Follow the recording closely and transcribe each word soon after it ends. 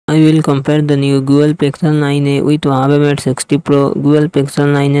I will compare the new Google Pixel 9a with Huawei Mate 60 Pro. Google Pixel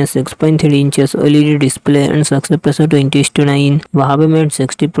 9 has 6.3 inches OLED display and success ratio 20:9. Huawei Mate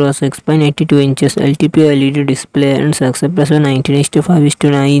 60 Pro 6.82 inches LTP OLED display and success ratio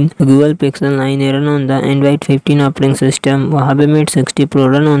 19:5:9. Google Pixel 9 run on the Android 15 operating system. Huawei Mate 60 Pro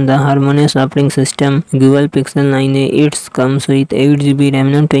run on the Harmonious operating system. Google Pixel 9a it comes with 8GB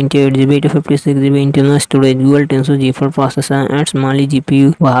RAM and 28GB to 56GB internal storage. Dual Tensor G4 processor and Mali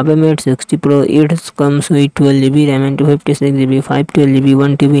GPU. Huawei Mate 60 Pro it comes with 12GB RAM and 256GB, 512GB,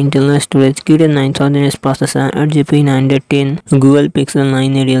 1TB internal storage. Kit 9000S processor and GPU 910. Google Pixel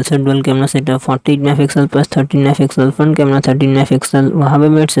 9 a real set dual camera setup 48MP plus 13MP, front camera 13MP.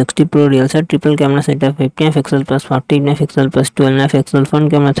 Huawei Mate 60 Pro real set triple camera setup 50MP plus 48MP plus 12MP, front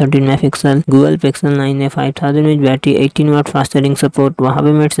camera 13MP. Google Pixel 9 a 5000 mAh battery, 18W fast charging support.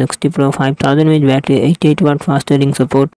 Huawei Mate 60 Pro 5000 mAh battery, 88W fast charging support.